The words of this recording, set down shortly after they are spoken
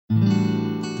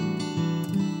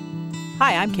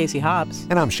Hi, I'm Casey Hobbs.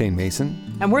 And I'm Shane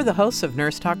Mason. And we're the hosts of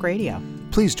Nurse Talk Radio.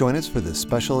 Please join us for this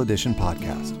special edition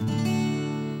podcast.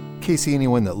 Casey,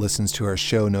 anyone that listens to our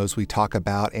show knows we talk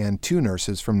about and to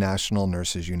nurses from National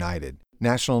Nurses United.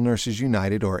 National Nurses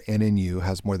United, or NNU,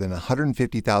 has more than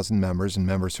 150,000 members and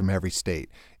members from every state.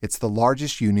 It's the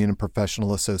largest union and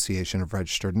professional association of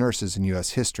registered nurses in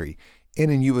U.S. history.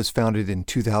 NNU was founded in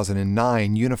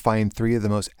 2009, unifying three of the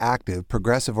most active,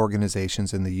 progressive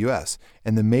organizations in the U.S.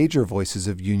 and the major voices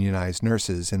of unionized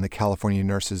nurses in the California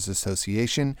Nurses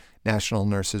Association, National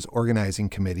Nurses Organizing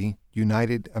Committee,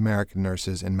 United American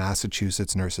Nurses, and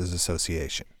Massachusetts Nurses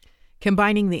Association.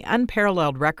 Combining the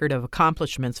unparalleled record of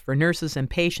accomplishments for nurses and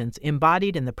patients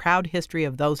embodied in the proud history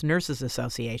of those nurses'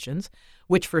 associations,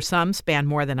 which for some span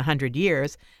more than 100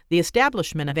 years, the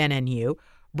establishment of NNU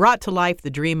brought to life the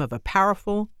dream of a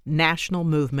powerful national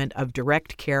movement of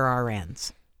direct care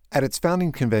RNs. At its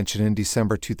founding convention in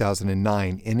December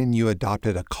 2009, NNU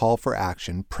adopted a call for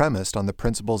action premised on the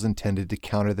principles intended to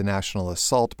counter the national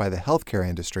assault by the healthcare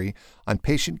industry on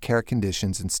patient care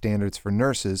conditions and standards for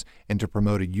nurses and to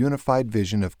promote a unified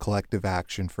vision of collective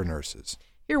action for nurses.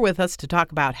 Here with us to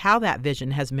talk about how that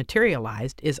vision has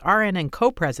materialized is RN and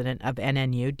co-president of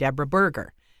NNU, Deborah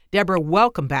Berger. Deborah,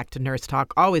 welcome back to Nurse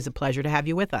Talk. Always a pleasure to have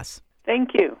you with us. Thank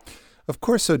you. Of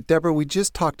course. So, Deborah, we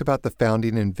just talked about the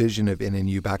founding and vision of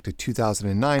NNU back to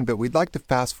 2009, but we'd like to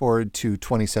fast forward to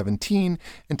 2017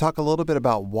 and talk a little bit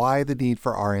about why the need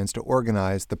for RNs to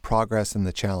organize, the progress, and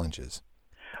the challenges.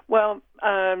 Well,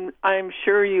 I'm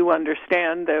sure you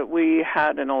understand that we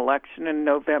had an election in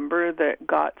November that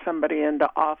got somebody into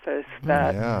office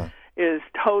that is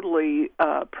totally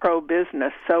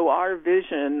pro-business. So our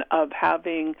vision of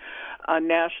having a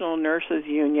national nurses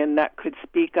union that could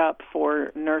speak up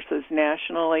for nurses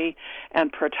nationally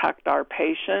and protect our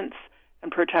patients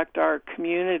and protect our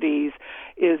communities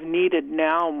is needed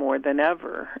now more than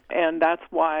ever. And that's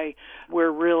why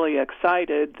we're really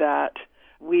excited that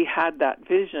we had that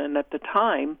vision at the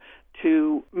time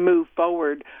to move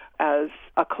forward as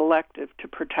a collective to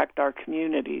protect our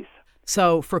communities.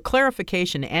 So, for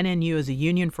clarification, NNU is a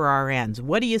union for RNs.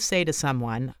 What do you say to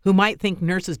someone who might think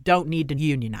nurses don't need to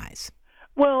unionize?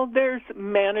 Well, there's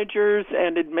managers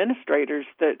and administrators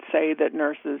that say that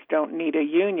nurses don't need a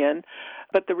union,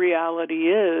 but the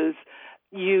reality is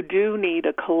you do need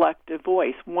a collective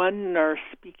voice. One nurse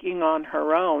speaking on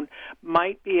her own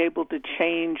might be able to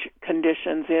change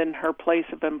conditions in her place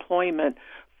of employment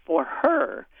for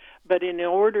her, but in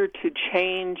order to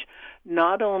change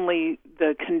not only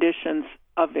the conditions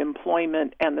of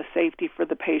employment and the safety for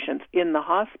the patients in the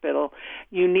hospital,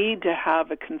 you need to have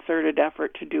a concerted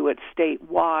effort to do it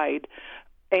statewide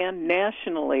and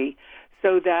nationally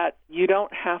so that you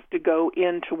don't have to go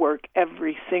into work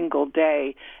every single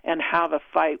day and have a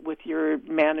fight with your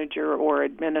manager or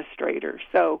administrator.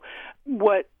 So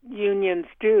what unions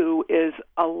do is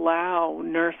allow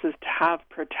nurses to have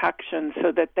protection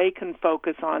so that they can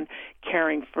focus on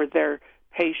caring for their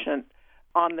patient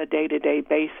on the day-to-day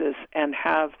basis and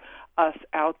have us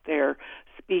out there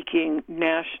speaking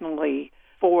nationally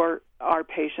for our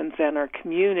patients and our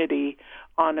community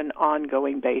on an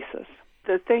ongoing basis.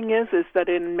 The thing is that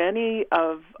in many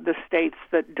of the states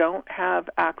that don't have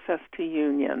access to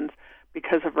unions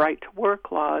because of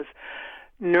right-to-work laws,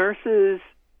 nurses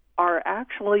are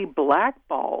actually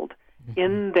blackballed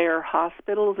in their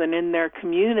hospitals and in their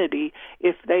community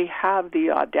if they have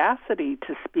the audacity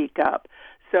to speak up.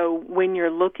 So when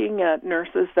you're looking at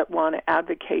nurses that want to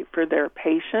advocate for their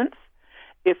patients,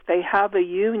 if they have a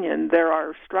union, there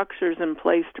are structures in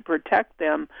place to protect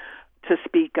them to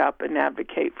speak up and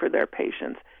advocate for their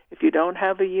patients. If you don't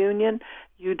have a union,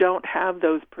 you don't have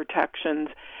those protections,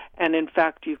 and in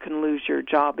fact, you can lose your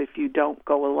job if you don't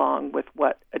go along with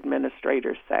what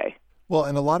administrators say. Well,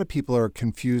 and a lot of people are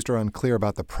confused or unclear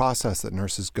about the process that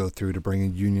nurses go through to bring a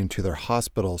union to their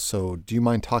hospital. So do you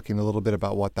mind talking a little bit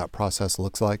about what that process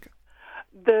looks like?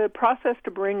 The process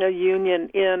to bring a union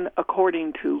in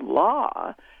according to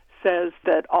law says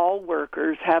that all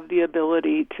workers have the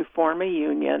ability to form a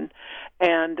union,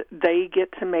 and they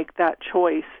get to make that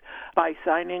choice by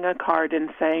signing a card and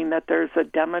saying that there's a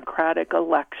democratic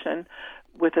election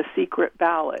with a secret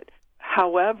ballot.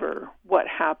 However, what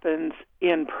happens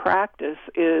in practice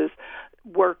is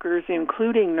workers,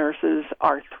 including nurses,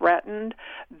 are threatened.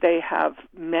 They have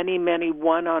many, many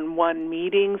one-on-one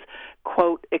meetings,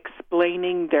 quote,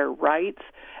 explaining their rights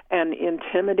and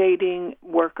intimidating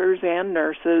workers and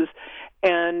nurses,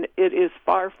 and it is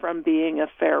far from being a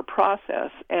fair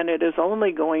process, and it is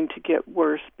only going to get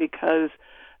worse because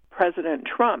President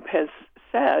Trump has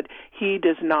said he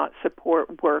does not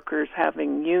support workers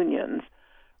having unions.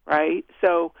 right?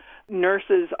 So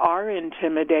nurses are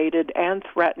intimidated and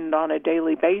threatened on a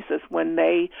daily basis when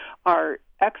they are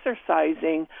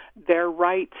exercising their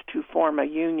rights to form a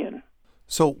union.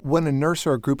 So when a nurse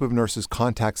or a group of nurses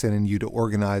contacts NNU to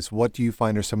organize, what do you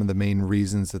find are some of the main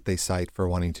reasons that they cite for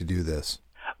wanting to do this?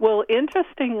 Well,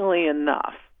 interestingly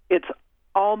enough, it's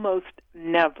almost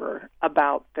never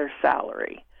about their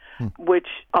salary, which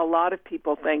a lot of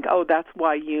people think, oh, that's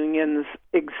why unions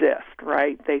exist,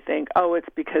 right? They think, oh, it's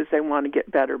because they want to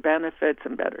get better benefits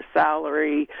and better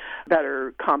salary,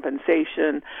 better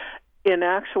compensation. In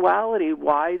actuality,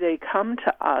 why they come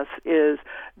to us is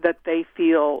that they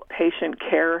feel patient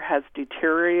care has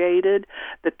deteriorated,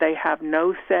 that they have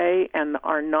no say and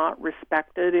are not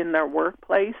respected in their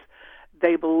workplace.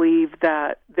 They believe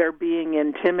that they're being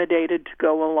intimidated to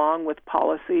go along with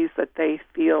policies that they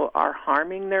feel are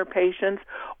harming their patients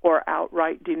or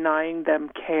outright denying them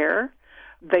care.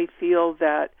 They feel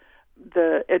that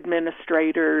the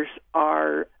administrators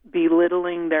are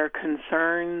belittling their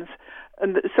concerns.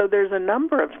 And so there's a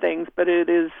number of things, but it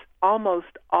is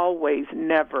almost always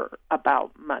never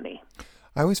about money.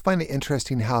 I always find it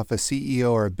interesting how if a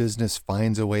CEO or a business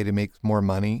finds a way to make more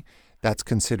money, that's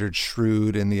considered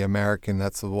shrewd in the American,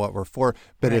 that's what we're for.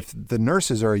 But if the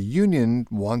nurses or a union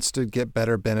wants to get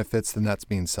better benefits, then that's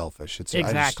being selfish.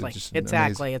 Exactly.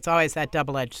 It's always that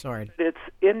double-edged sword. It's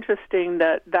interesting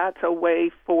that that's a way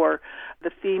for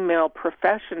the female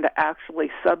profession to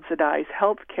actually subsidize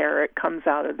health care. It comes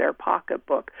out of their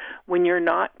pocketbook. When you're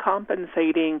not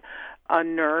compensating a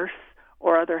nurse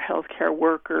or other healthcare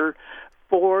worker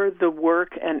for the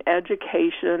work and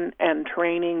education and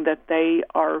training that they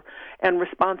are, and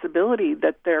responsibility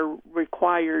that they're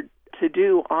required to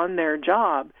do on their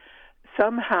job,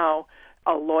 somehow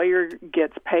a lawyer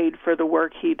gets paid for the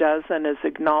work he does and is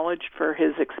acknowledged for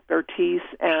his expertise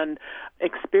and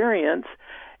experience,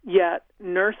 yet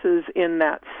nurses in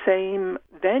that same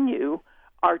venue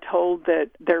are told that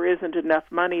there isn't enough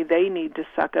money, they need to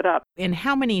suck it up. In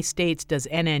how many states does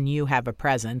NNU have a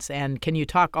presence? And can you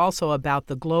talk also about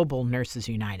the Global Nurses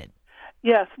United?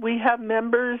 Yes, we have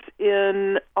members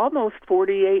in almost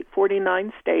 48,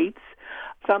 49 states.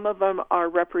 Some of them are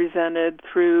represented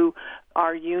through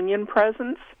our union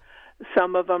presence.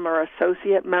 Some of them are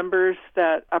associate members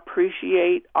that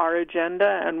appreciate our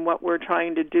agenda and what we're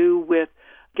trying to do with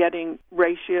getting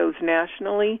ratios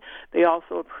nationally. They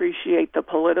also appreciate the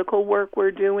political work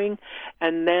we're doing.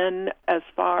 And then as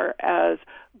far as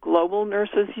Global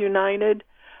Nurses United,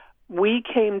 we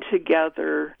came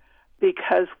together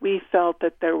because we felt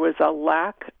that there was a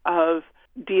lack of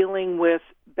dealing with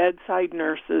bedside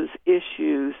nurses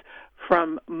issues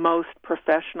from most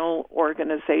professional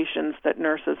organizations that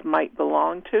nurses might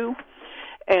belong to.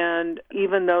 And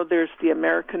even though there's the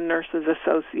American Nurses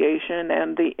Association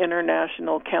and the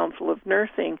International Council of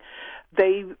Nursing,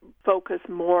 they focus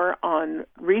more on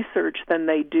research than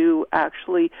they do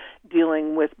actually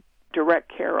dealing with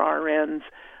direct care RNs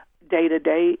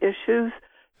day-to-day issues.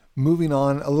 Moving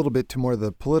on a little bit to more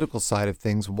the political side of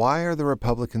things, why are the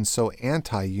Republicans so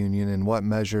anti-union, and what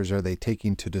measures are they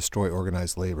taking to destroy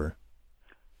organized labor?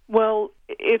 Well,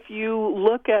 if you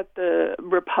look at the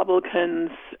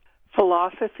Republicans'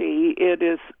 philosophy, it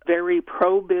is very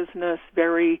pro-business,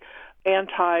 very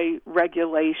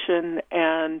anti-regulation,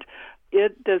 and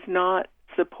it does not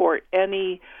support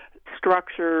any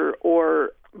structure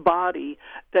or body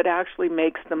that actually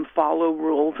makes them follow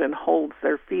rules and holds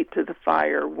their feet to the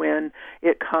fire when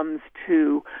it comes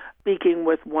to speaking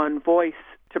with one voice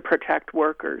to protect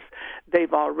workers.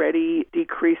 They've already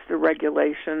decreased the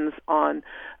regulations on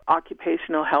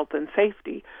occupational health and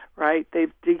safety, right?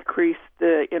 They've decreased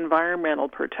the environmental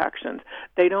protections.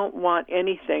 They don't want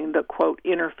anything that, quote,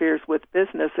 interferes with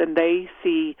business, and they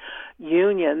see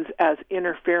unions as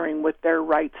interfering with their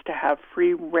rights to have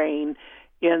free reign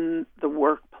in the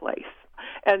workplace.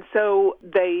 And so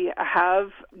they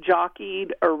have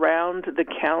jockeyed around the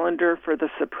calendar for the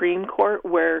Supreme Court,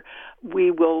 where we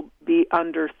will be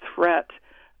under threat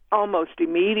almost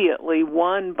immediately,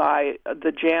 one by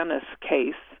the Janus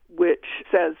case, which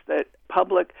says that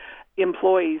public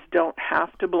employees don't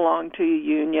have to belong to a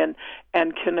union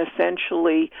and can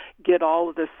essentially get all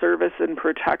of the service and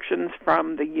protections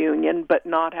from the union but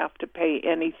not have to pay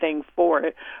anything for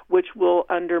it, which will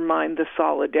undermine the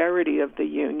solidarity of the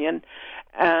union.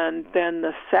 And then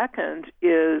the second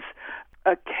is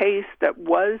a case that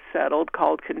was settled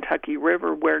called Kentucky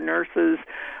River, where nurses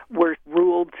were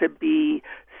ruled to be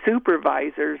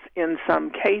supervisors in some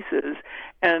cases,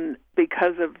 and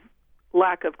because of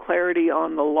lack of clarity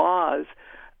on the laws,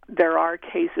 there are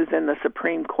cases in the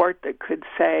Supreme Court that could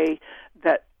say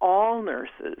that all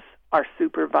nurses are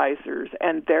supervisors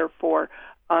and therefore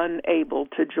unable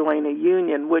to join a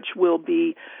union, which will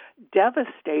be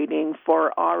devastating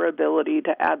for our ability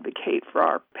to advocate for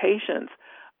our patients.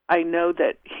 I know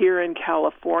that here in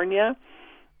California,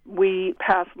 we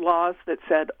passed laws that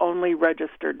said only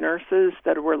registered nurses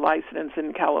that were licensed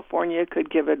in California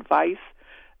could give advice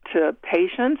to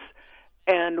patients.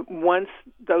 And once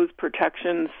those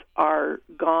protections are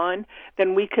gone,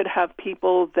 then we could have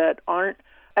people that aren't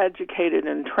educated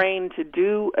and trained to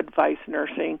do advice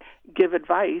nursing give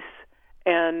advice,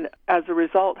 and as a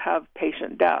result have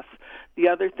patient deaths. The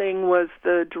other thing was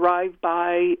the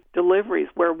drive-by deliveries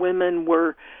where women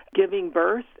were giving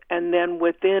birth and then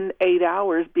within 8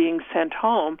 hours being sent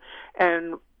home.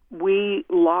 And we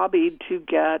lobbied to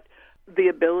get the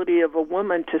ability of a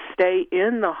woman to stay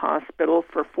in the hospital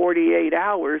for 48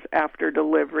 hours after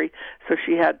delivery so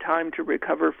she had time to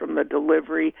recover from the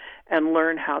delivery and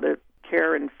learn how to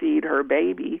care and feed her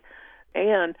baby.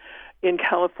 And in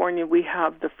California, we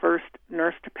have the first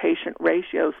nurse-to-patient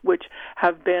ratios, which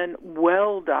have been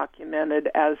well documented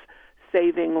as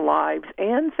saving lives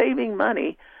and saving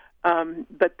money.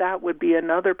 But that would be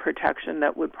another protection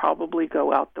that would probably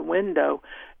go out the window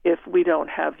if we don't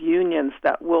have unions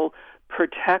that will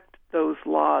protect those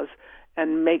laws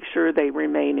and make sure they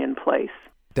remain in place.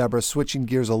 Deborah, switching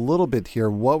gears a little bit here,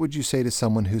 what would you say to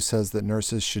someone who says that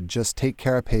nurses should just take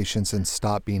care of patients and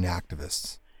stop being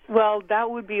activists? Well,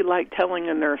 that would be like telling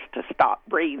a nurse to stop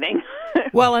breathing.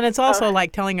 Well, and it's also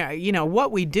like telling,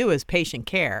 what we do is patient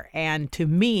care. And to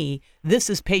me, this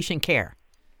is patient care.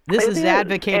 This is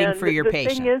advocating for your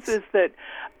patients. The thing is that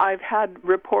I've had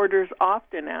reporters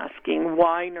often asking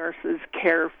why nurses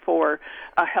care for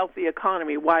a healthy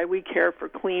economy, why we care for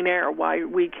clean air, why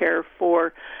we care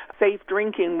for safe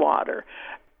drinking water.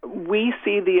 We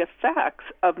see the effects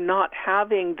of not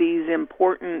having these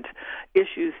important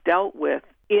issues dealt with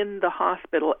in the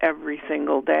hospital every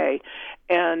single day.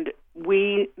 And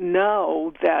we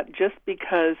know that just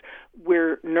because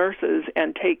we're nurses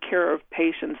and take care of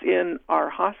patients in our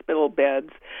hospital beds,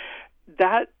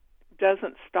 that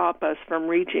doesn't stop us from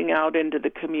reaching out into the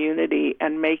community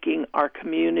and making our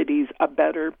communities a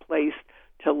better place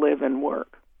to live and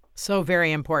work. So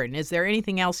very important. Is there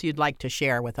anything else you'd like to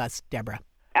share with us, Deborah?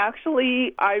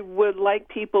 Actually, I would like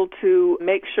people to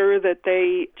make sure that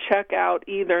they check out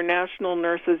either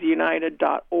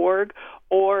nationalnursesunited.org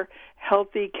or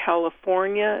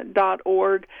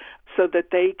healthycalifornia.org so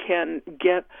that they can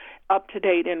get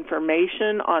up-to-date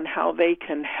information on how they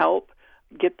can help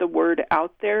get the word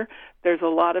out there. There's a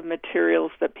lot of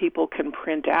materials that people can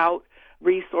print out,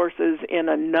 resources in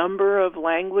a number of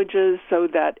languages so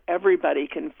that everybody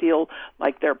can feel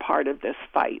like they're part of this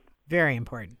fight. Very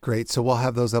important. Great. So we'll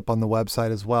have those up on the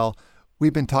website as well.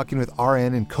 We've been talking with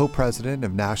RN and co-president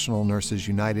of National Nurses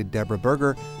United, Deborah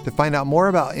Berger. To find out more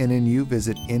about NNU,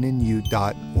 visit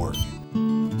nnu.org.